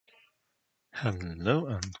Hello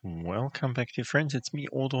and welcome back, dear friends. It's me,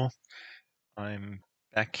 Odo. I'm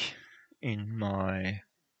back in my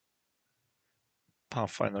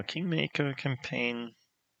Pathfinder Kingmaker campaign.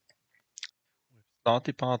 Start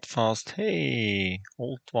the part fast. Hey,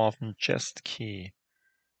 old dwarven chest key.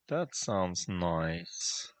 That sounds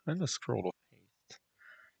nice. And a scroll of haste.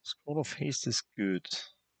 Scroll of haste is good.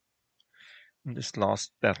 In this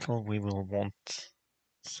last battle, we will want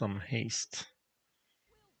some haste.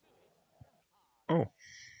 Oh.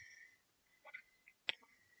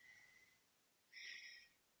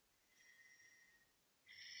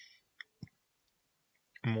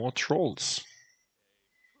 More trolls.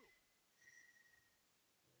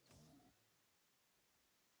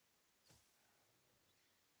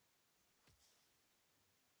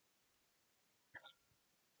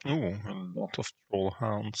 Oh, a lot of troll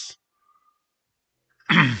hounds.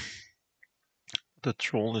 The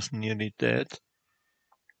troll is nearly dead.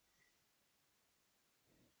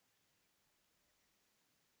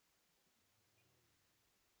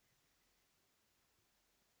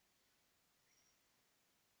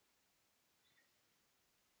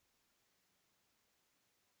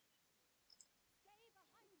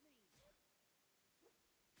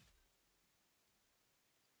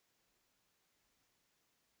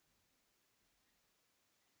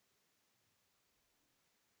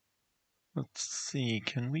 Let's see,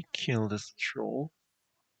 can we kill this troll?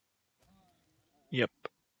 Yep.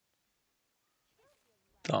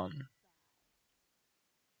 Done.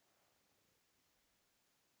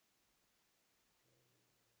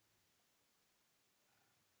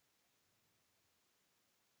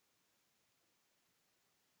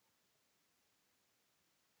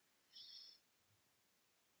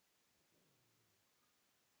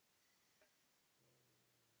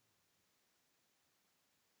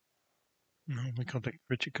 Now we got a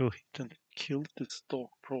critical hit and killed this dog,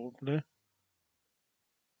 probably.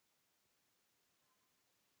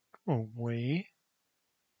 Go away.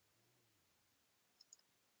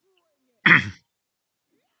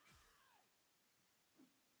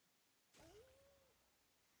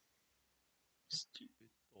 Stupid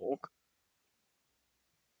dog.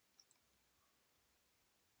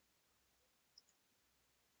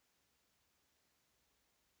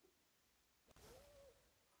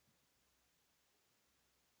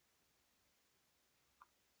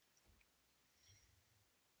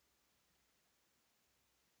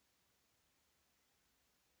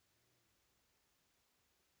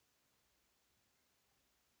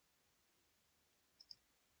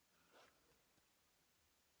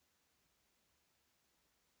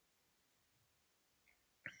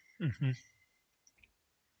 Mm-hmm.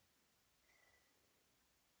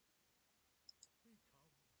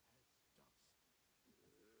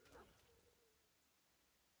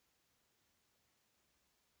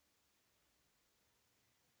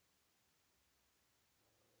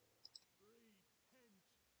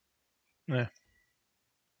 Yeah.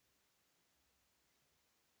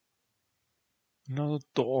 Another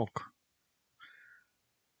dog.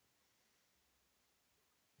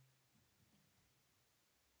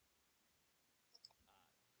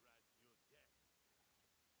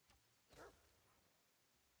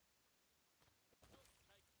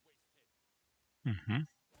 Mm-hmm.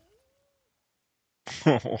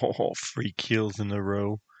 Oh, 3 kills in a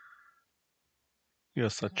row. You're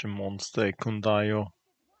such a monster, Kundayo.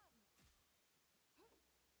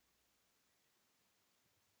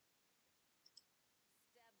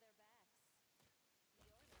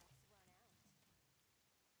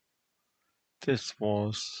 This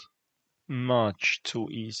was much too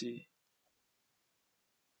easy.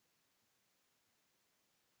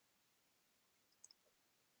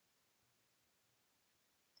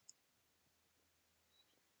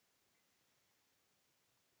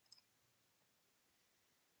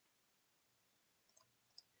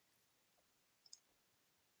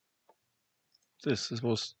 This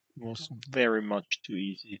was very much too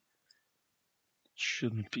easy.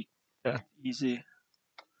 Shouldn't be that easy.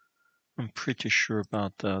 I'm pretty sure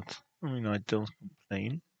about that. I mean, I don't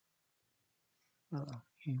complain.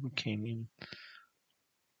 He came in.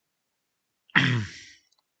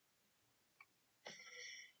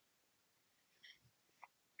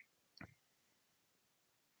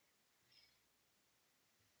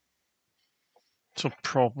 So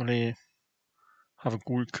probably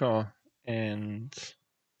Hargulka and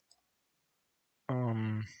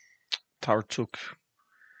um, Tartuk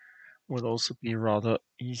will also be rather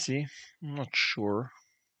easy. I'm not sure.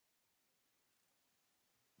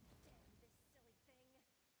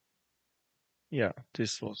 Yeah,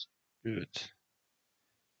 this was good.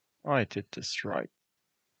 I did this right.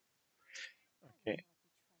 Okay.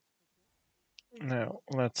 Now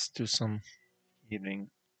let's do some healing.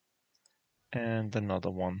 And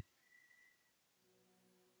another one.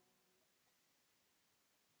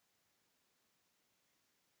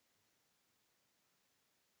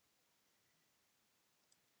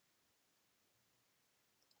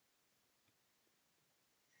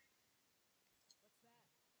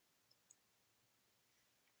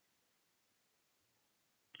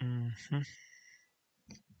 Mhm.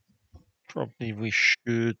 Probably we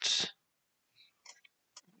should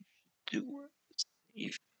do a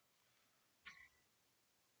save.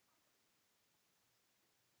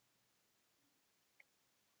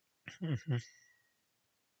 Mhm.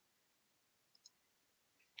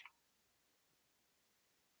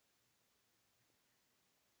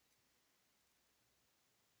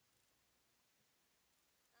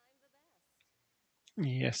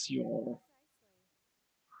 Yes, you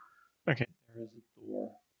are. Okay, there is a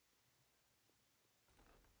door.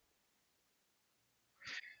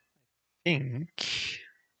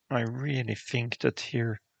 I really think that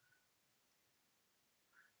here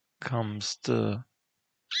comes the.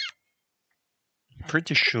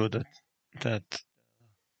 Pretty sure that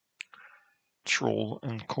troll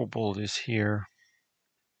and kobold is here.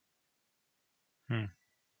 Hmm.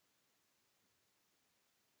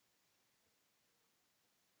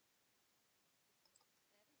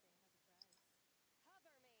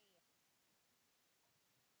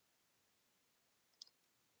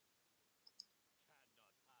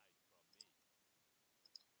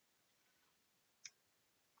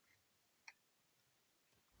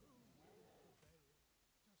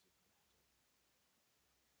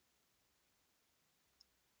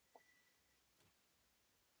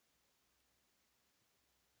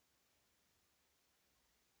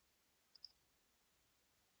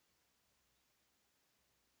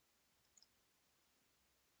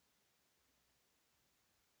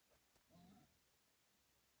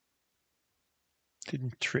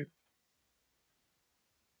 Didn't trip.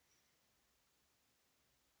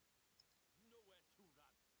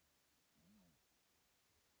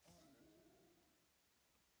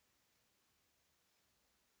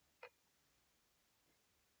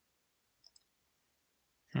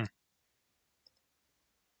 Hmm.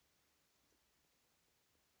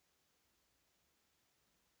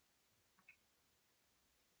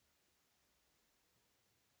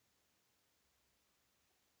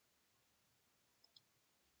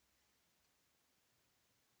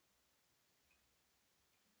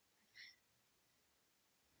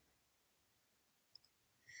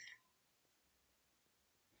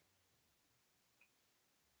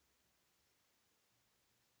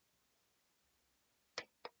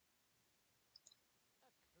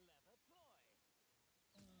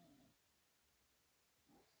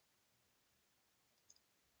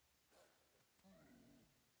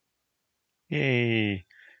 Yay!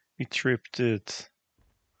 We tripped it.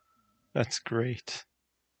 That's great.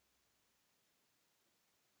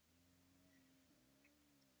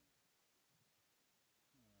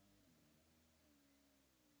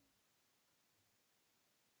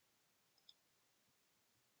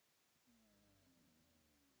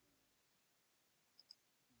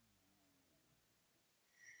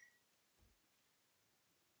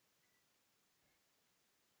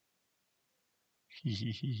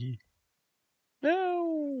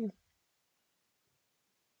 No!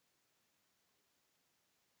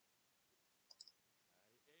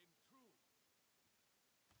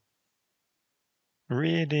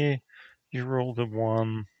 Really? You rolled a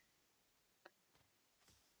one.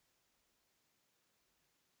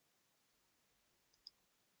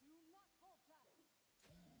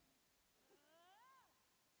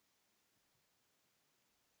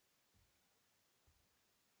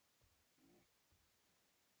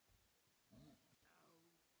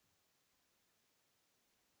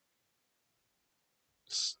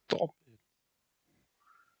 Stop it,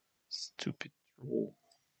 stupid troll.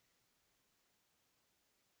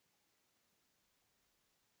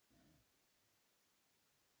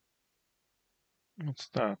 What's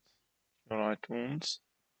that? Alright, wounds.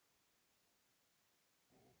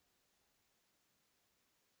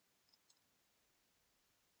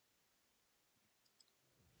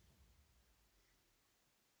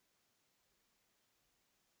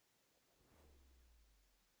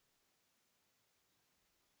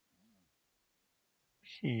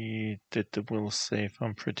 He did the will save,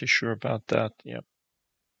 I'm pretty sure about that, yep.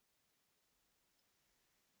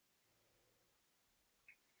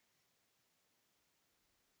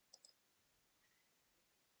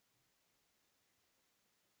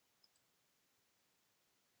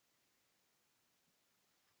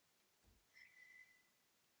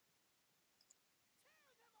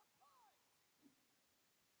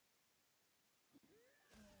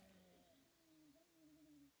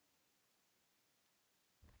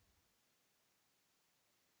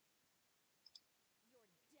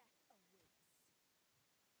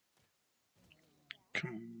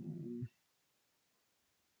 Come on.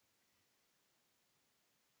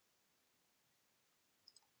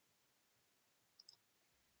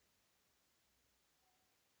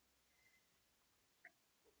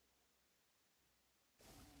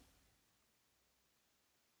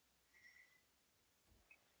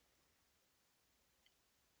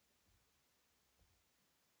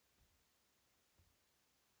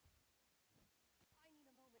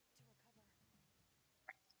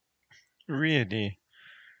 Really?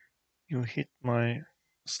 You hit my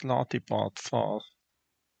slotty bot fast.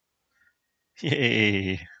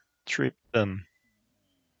 Yay! Trip them.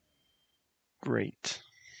 Great.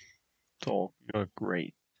 Dog, you're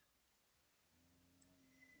great.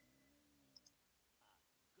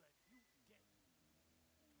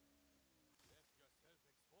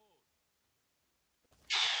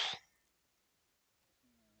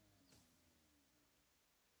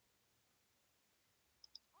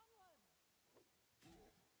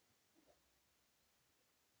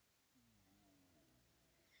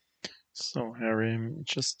 So, Harry,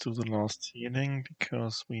 just do the last healing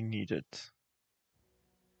because we need it.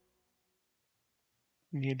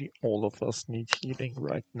 Nearly all of us need healing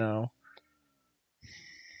right now.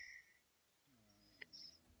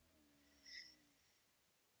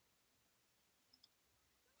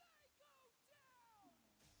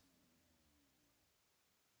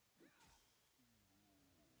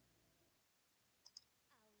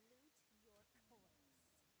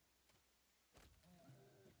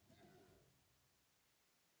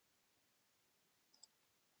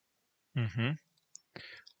 Mm-hmm.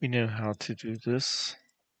 We know how to do this.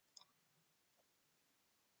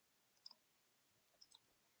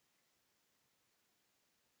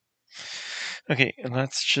 Okay,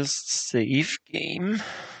 let's just save game.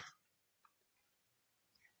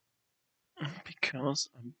 Because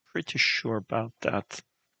I'm pretty sure about that.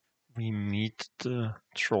 We meet the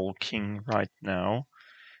Troll King right now,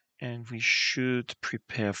 and we should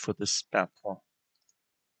prepare for this battle.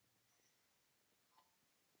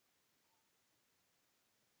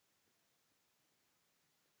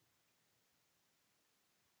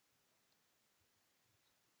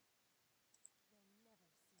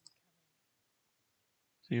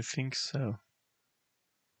 Do you think so?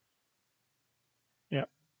 Yeah.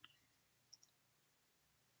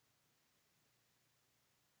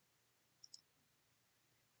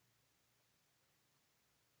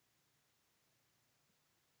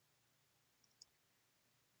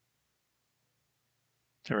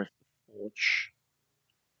 There is the Forge.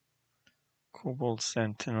 Cobalt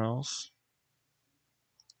Sentinels.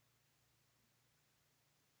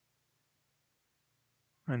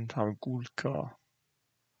 And Hargulka.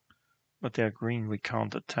 But they're green, we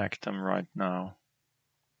can't attack them right now.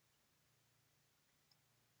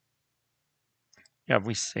 Yeah,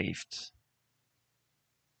 we saved.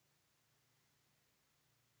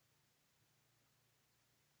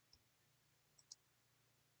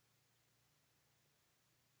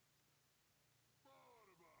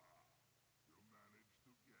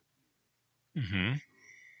 Mm-hmm.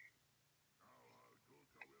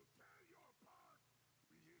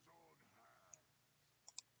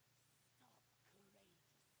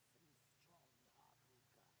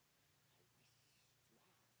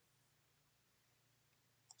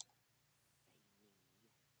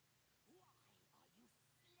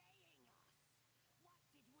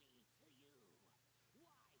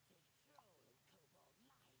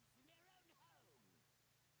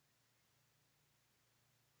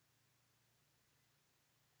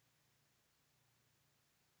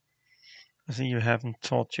 I think you haven't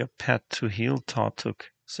taught your pet to heal, Tartuk.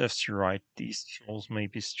 Serves you right, these trolls may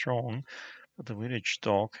be strong, but the village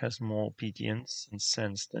dog has more obedience and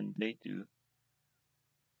sense than they do.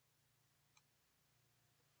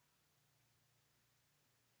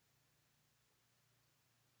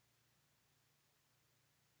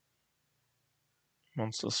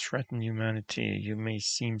 Monsters threaten humanity. You may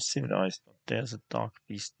seem civilized, but there's a dark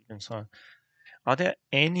beast deep inside. Are there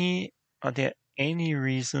any are there any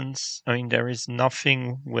reasons? I mean, there is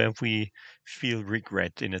nothing where we feel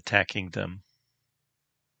regret in attacking them.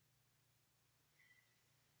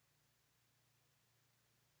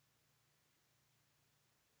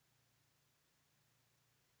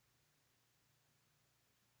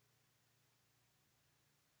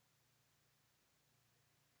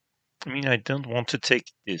 I mean, I don't want to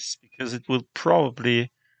take this because it will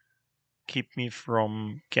probably keep me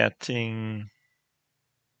from getting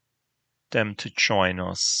them to join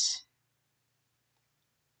us.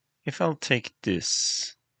 If I'll take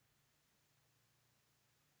this,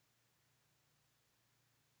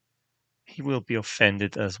 he will be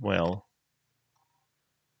offended as well.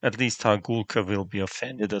 At least Hargulka will be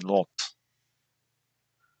offended a lot.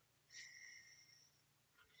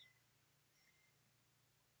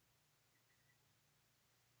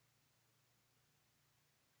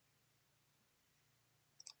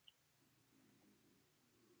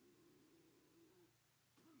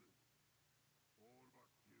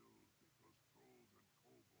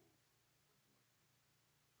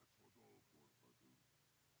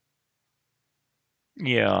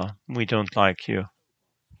 Yeah, we don't like you.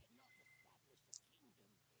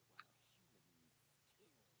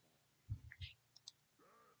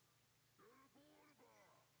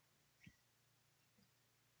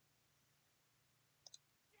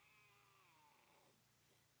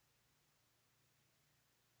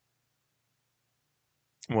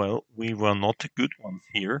 Well, we were not the good ones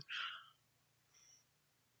here.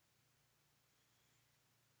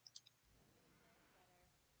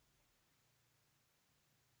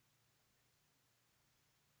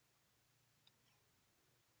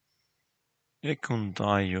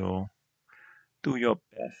 Ekundayo, do your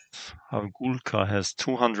best. Hargulka has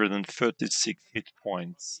 236 hit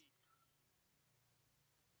points.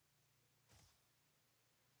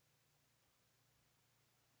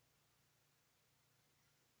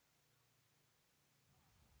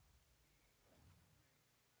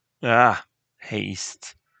 Ah,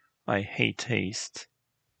 haste. I hate haste.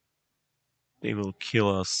 They will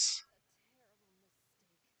kill us.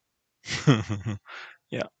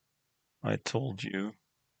 Yeah, I told you.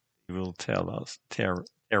 They will tear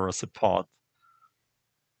us apart.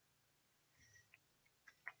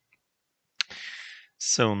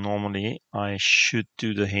 So normally I should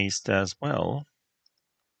do the haste as well.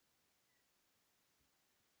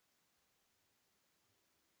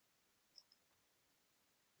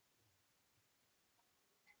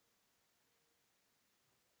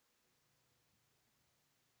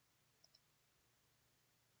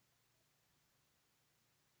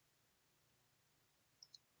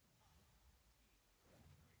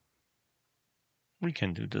 We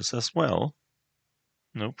can do this as well.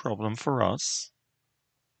 No problem for us.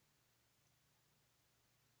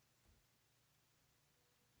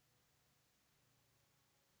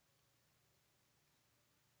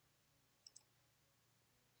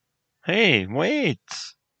 Hey, wait!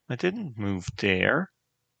 I didn't move there.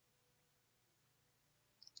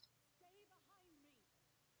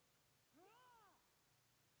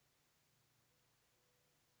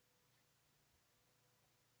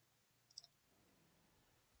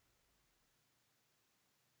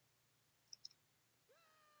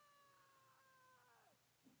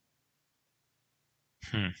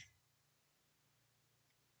 Hmm.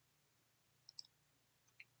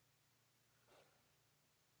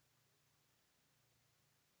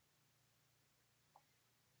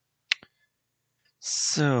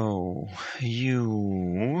 So,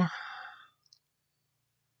 you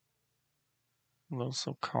will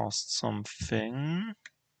also cost something.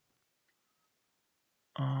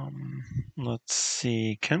 Um, let's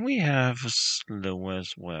see. Can we have a slow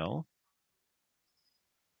as well?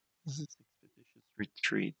 This is expeditious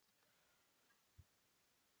retreat.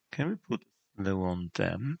 Can we put slow on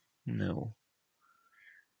them? No.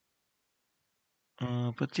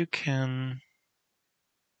 But you can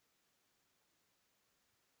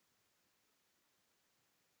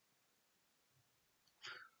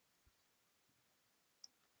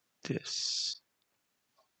this.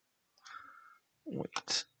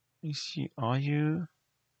 Wait. Is you are you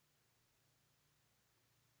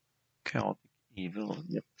chaotic evil?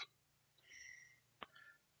 Yep.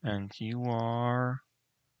 And you are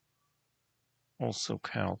also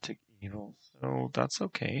chaotic evil. So that's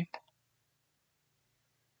okay.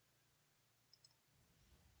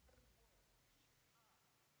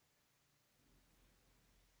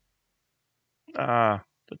 Ah,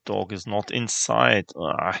 the dog is not inside.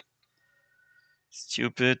 Ah,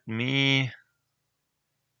 stupid me.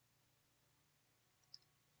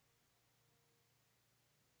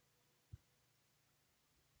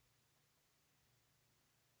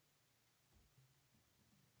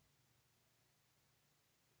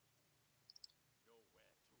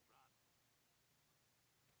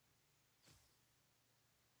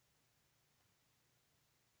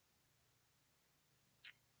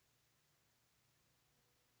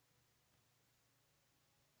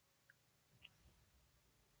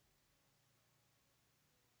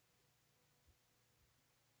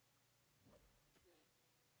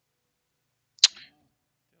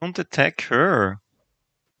 Don't attack her.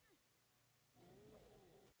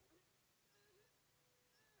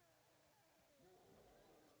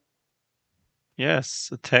 Yes,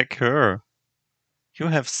 attack her. You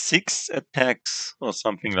have 6 attacks or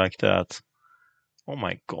something like that. Oh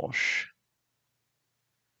my gosh.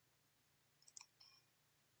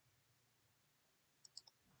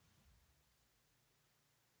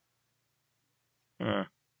 Of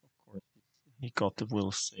course, he got the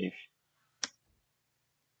will save.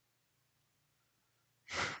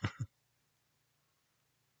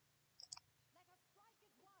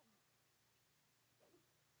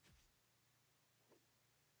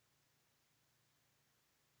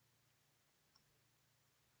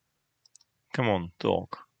 Come on,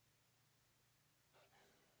 dog.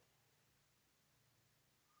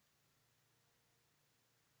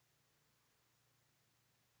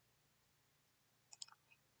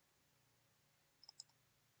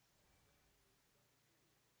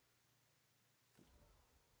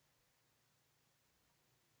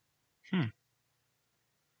 Hmm.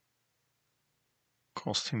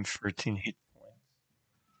 Cost him 13 hit points.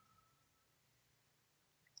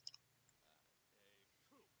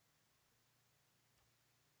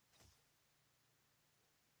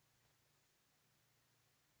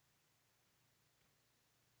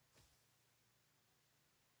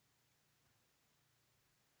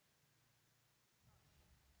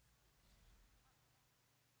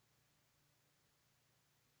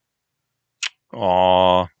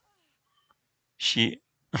 Aw, she.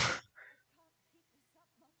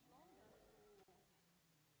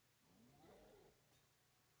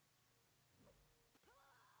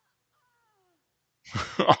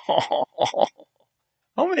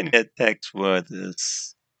 How many attacks were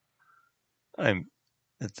this? I'm.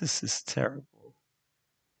 This is terrible.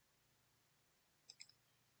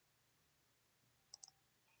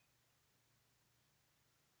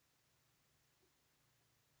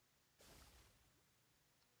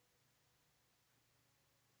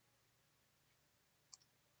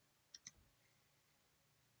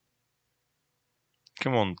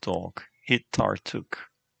 Come on, dog. Hit Tartuk.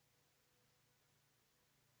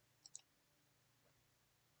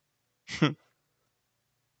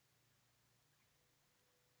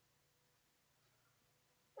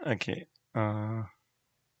 Okay.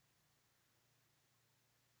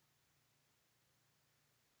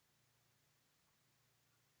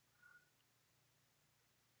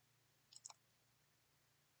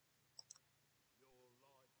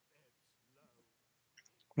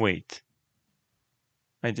 Wait.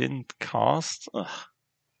 I didn't cast? Ugh,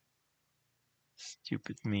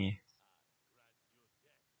 stupid me.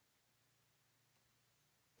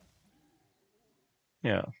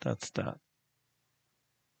 Yeah, that's that.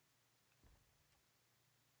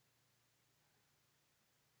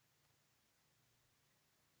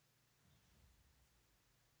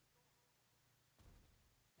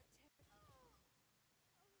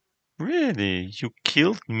 Really? You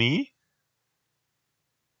killed me?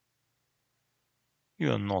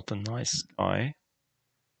 You're not a nice guy.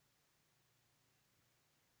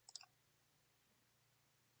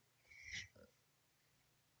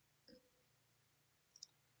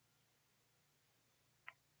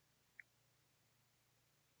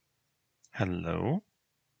 Hello?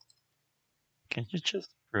 Can you just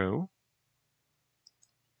throw?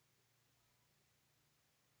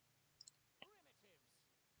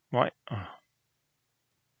 Why?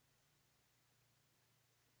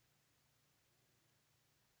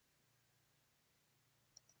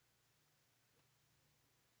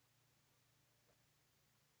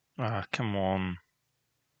 Come on.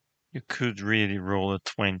 You could really roll a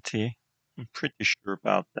 20. I'm pretty sure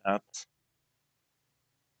about that.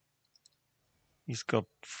 He's got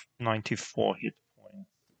 94 hit points.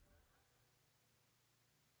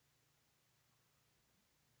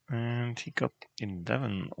 And he got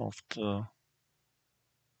 11 of the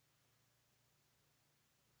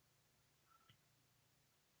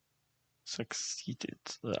succeeded.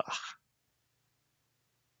 Ugh.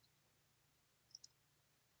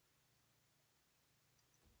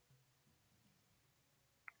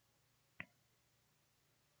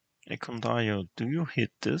 Ekondayo, do you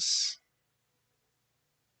hit this?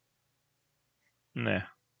 Nah.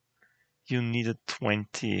 You needed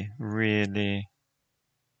 20, really.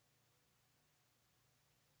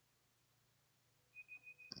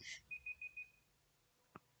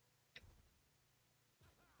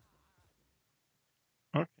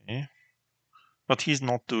 Okay. But he's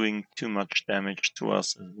not doing too much damage to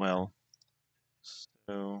us as well.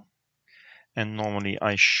 So, and normally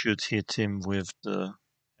I should hit him with the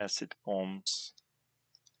acid bombs.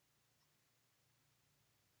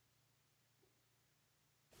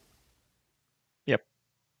 Yep.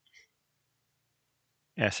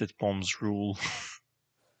 Acid bombs rule.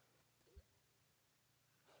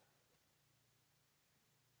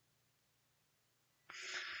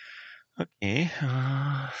 Okay.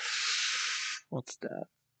 What's that?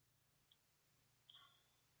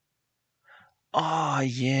 Ah,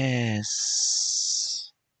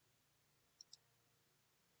 yes.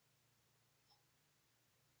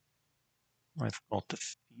 I've got the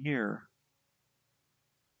fear.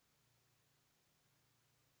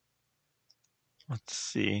 Let's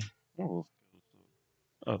see. Oh,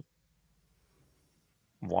 a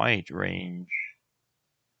wide range.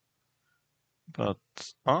 But,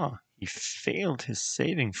 he failed his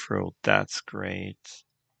saving throw. That's great.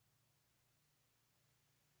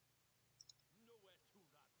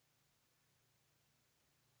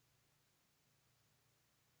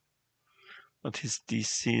 But his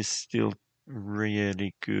DC is still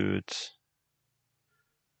really good.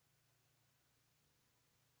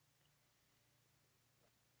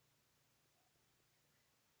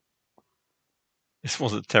 This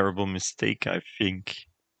was a terrible mistake, I think.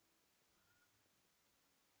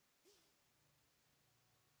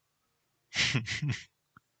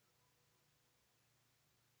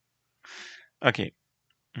 Okay.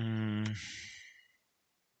 Mm,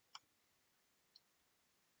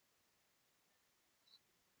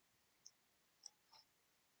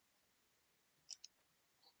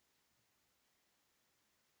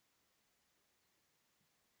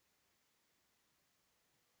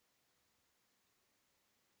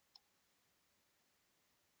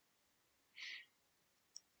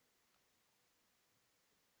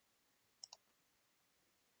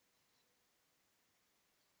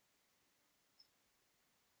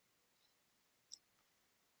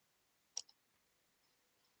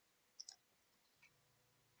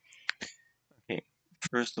 okay.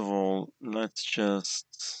 First of all, let's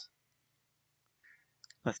just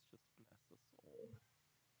bless us all.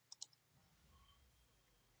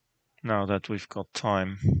 Now that we've got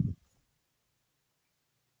time.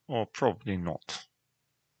 Or probably not.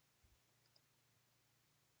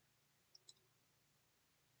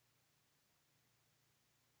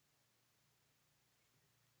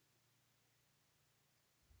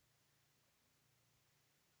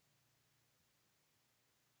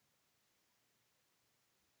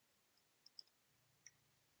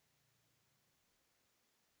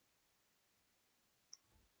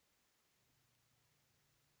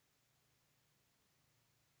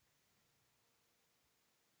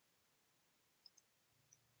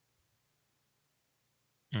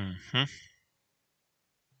 Mm-hmm.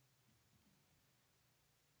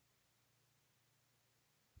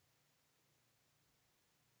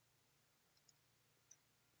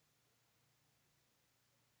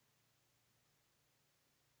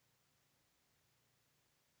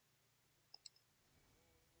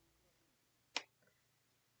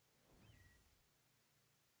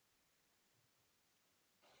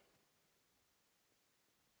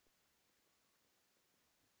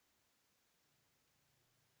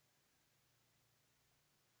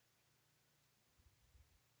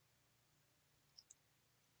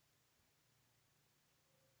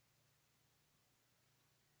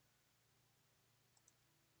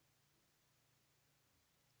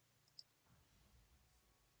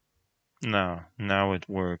 Now it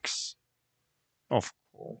works. Of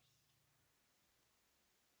course.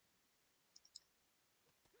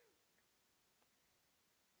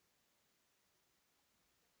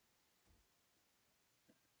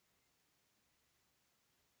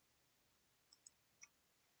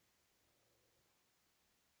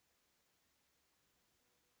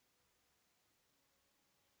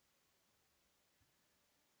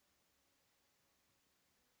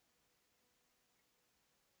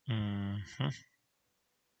 Mm-hmm.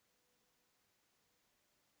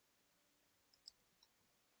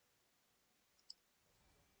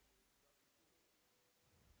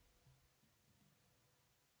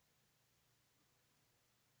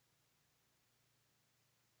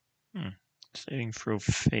 Hmm. Saving throw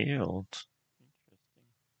failed. Interesting.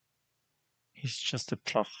 He's just a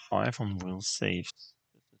 +5 on will saves.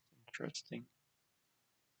 This is interesting.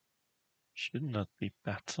 Shouldn't that be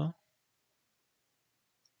better?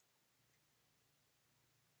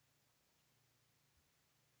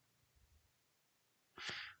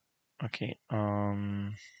 Okay,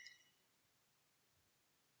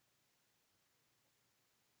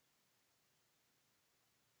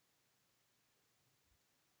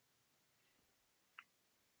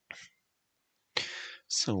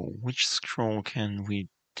 so which scroll can we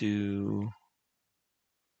do?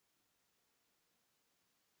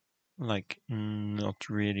 Like, not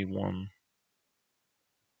really one.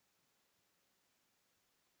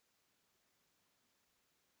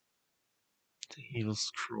 The heal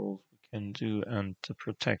scrolls we can do, and the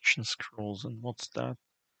protection scrolls, and what's that?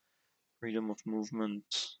 Freedom of movement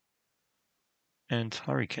And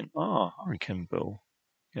Hurricane. Ah, Hurricane Bow.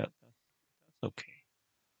 Yeah, that's okay.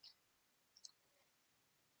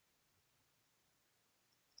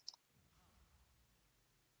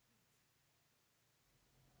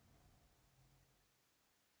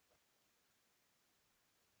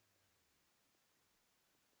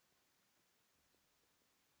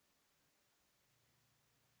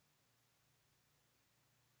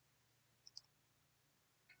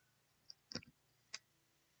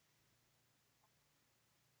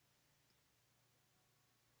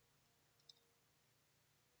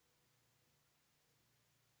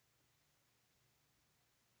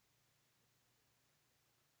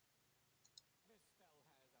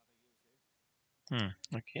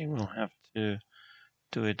 Okay, we'll have to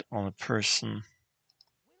do it on a person.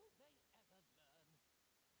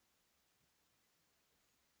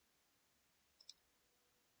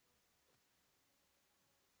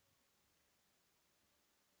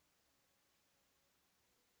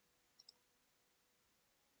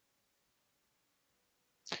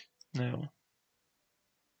 No.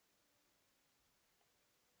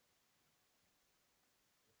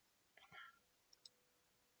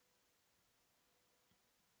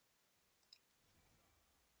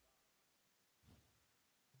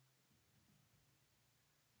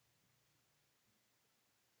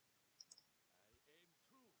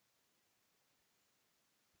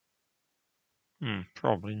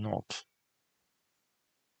 Probably not.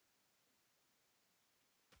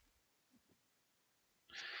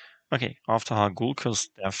 Okay, after Hargulka's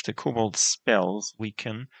death, the kobold's spells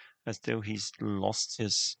weaken as though he's lost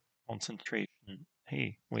his concentration.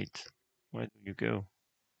 Hey, wait, where do you go?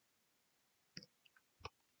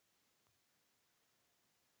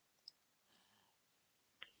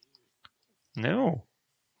 No,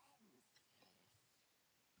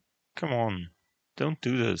 come on, don't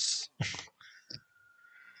do this.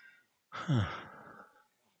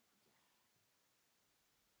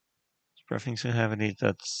 Breathing so heavily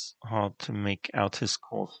that's hard to make out his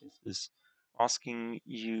causes is asking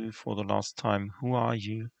you for the last time, who are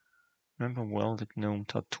you? Remember well the gnome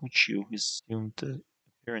Tartuccio who assumed the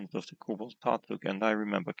appearance of the kobold Tartuk, and I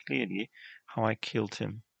remember clearly how I killed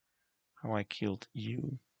him, how I killed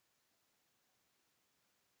you.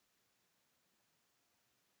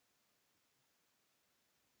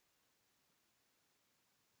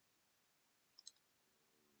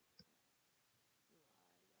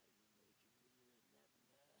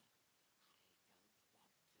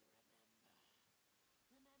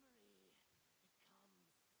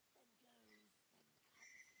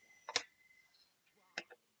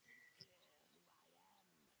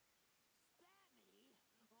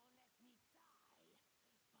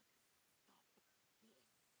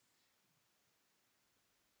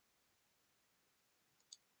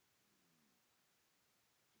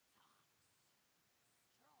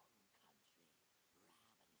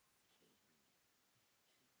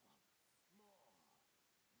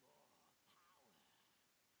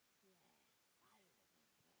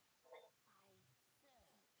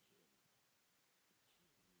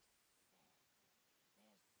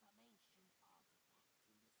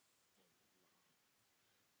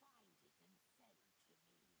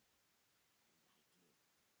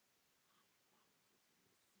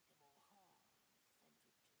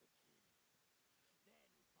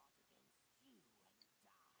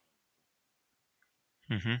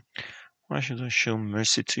 Why should I show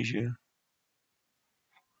mercy to you?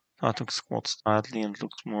 Tartuk squats tightly and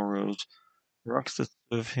looks morose. The rocks that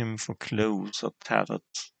serve him for clothes are tattered.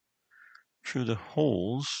 Through the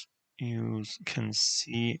holes you can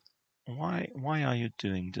see why are you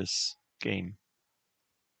doing this game?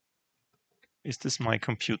 Is this my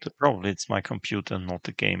computer? Probably it's my computer, not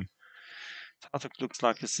the game. Tartuk looks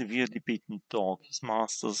like a severely beaten dog, his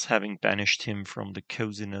masters having banished him from the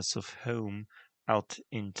coziness of home out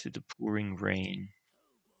into the pouring rain.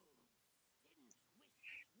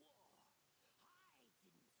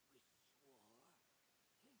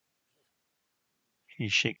 He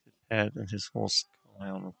shakes his head and his horse cry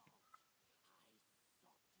on.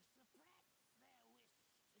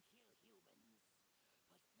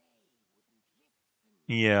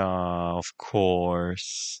 Yeah, of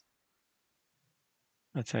course.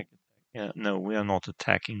 Attack. Yeah, no, we are not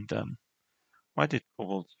attacking them. Why did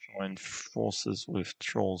kobolds join forces with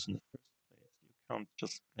trolls in the first place? You can't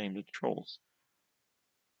just blame the trolls.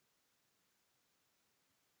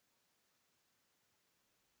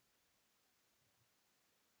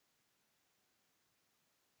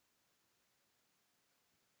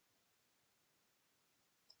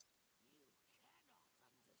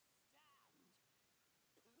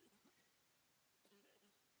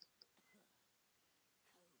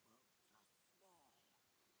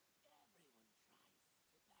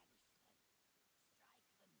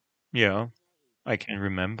 Yeah, I can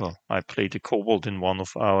remember. I played a kobold in one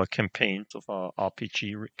of our campaigns, of our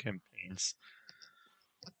RPG campaigns.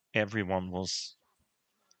 Everyone was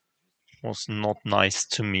not nice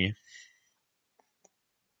to me.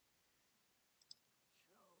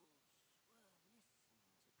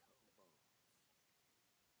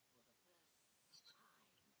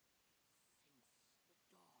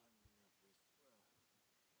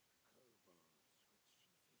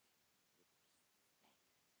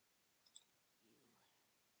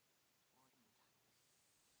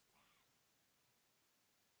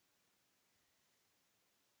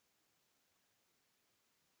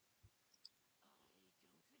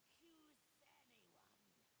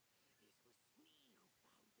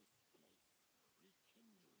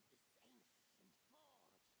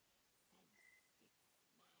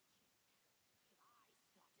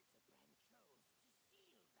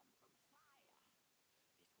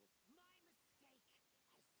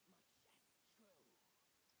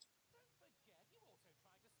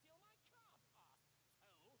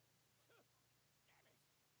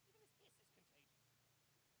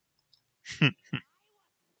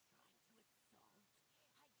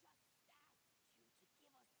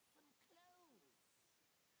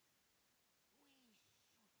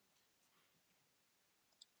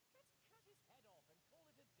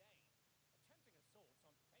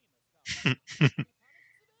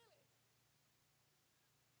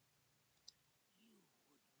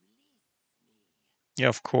 Yeah,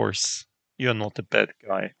 of course. You're not the bad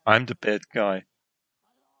guy. I'm the bad guy.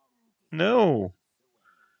 No,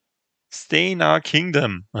 stay in our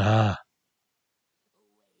kingdom. Ah,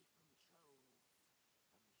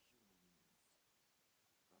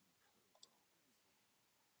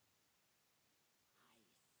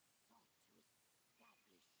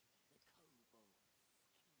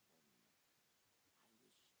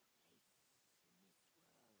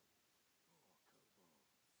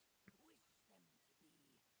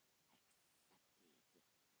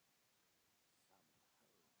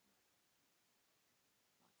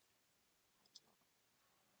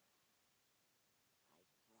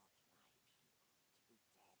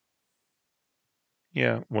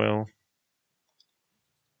 yeah, well.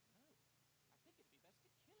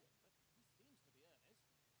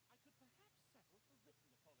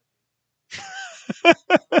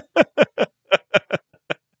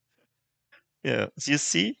 Yeah, you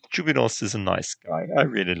see, Jubinos is a nice guy. I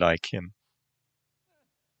really like him.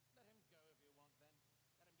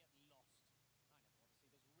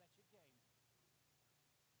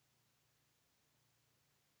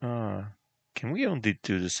 Ah, can we only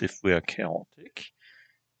do this if we are chaotic?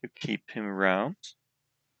 To keep him around?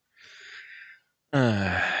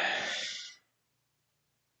 Ah,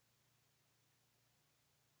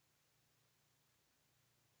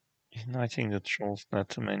 uniting the trolls, not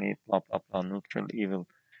too many, blah blah blah, neutral evil.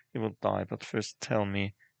 He will die, but first tell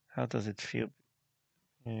me, how does it feel?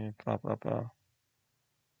 Blah blah blah.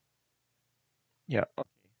 Yeah, okay.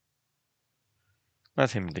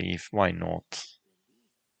 Let him leave. Why not?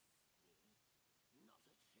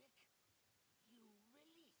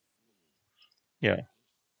 Yeah.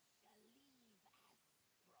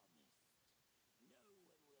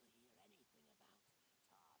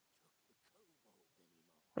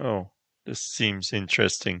 Oh, this seems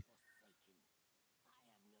interesting.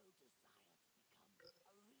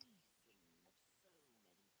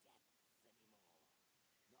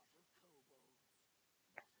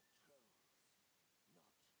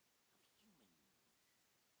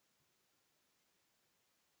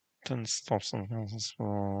 Then stop something else.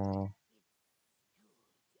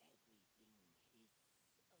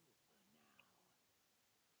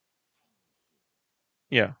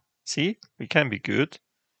 Yeah. See, we can be good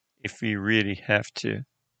if we really have to.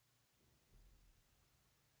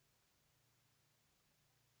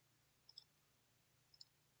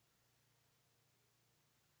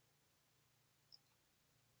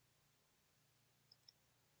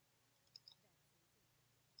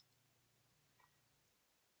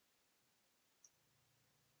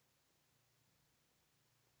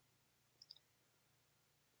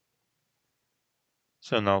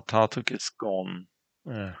 So now Tartuk is gone.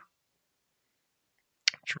 Uh,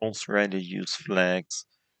 Trolls rarely use flags.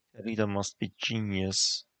 The leader must be a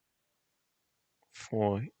genius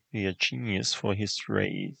for his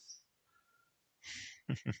race.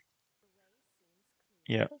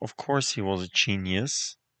 Yeah, of course he was a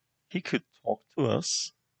genius. He could talk to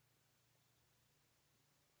us.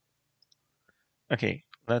 Okay,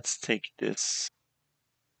 let's take this.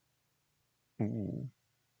 Ooh,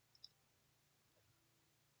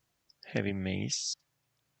 heavy mace,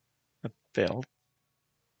 a belt,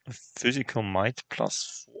 a physical might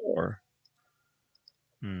 +4. 4.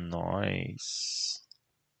 Nice.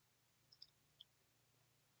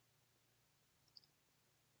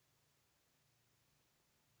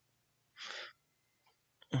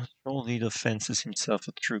 Troll leader fancies himself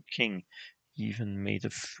a true king. He even made a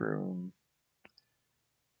throne.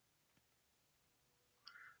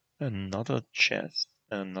 Another chest,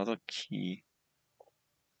 another key.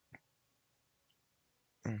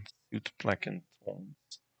 And suit black and thorns.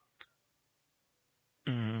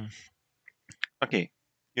 Okay,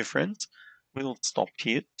 dear friends, we'll stop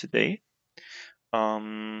here today.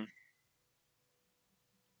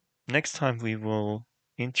 Next time we will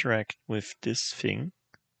interact with this thing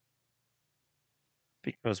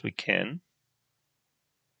because we can,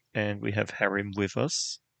 and we have Harrim with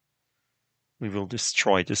us. We will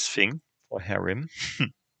destroy this thing for Harrim.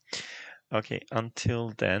 Okay,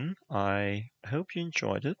 until then, I hope you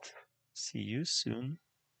enjoyed it. See you soon.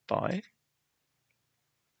 Bye.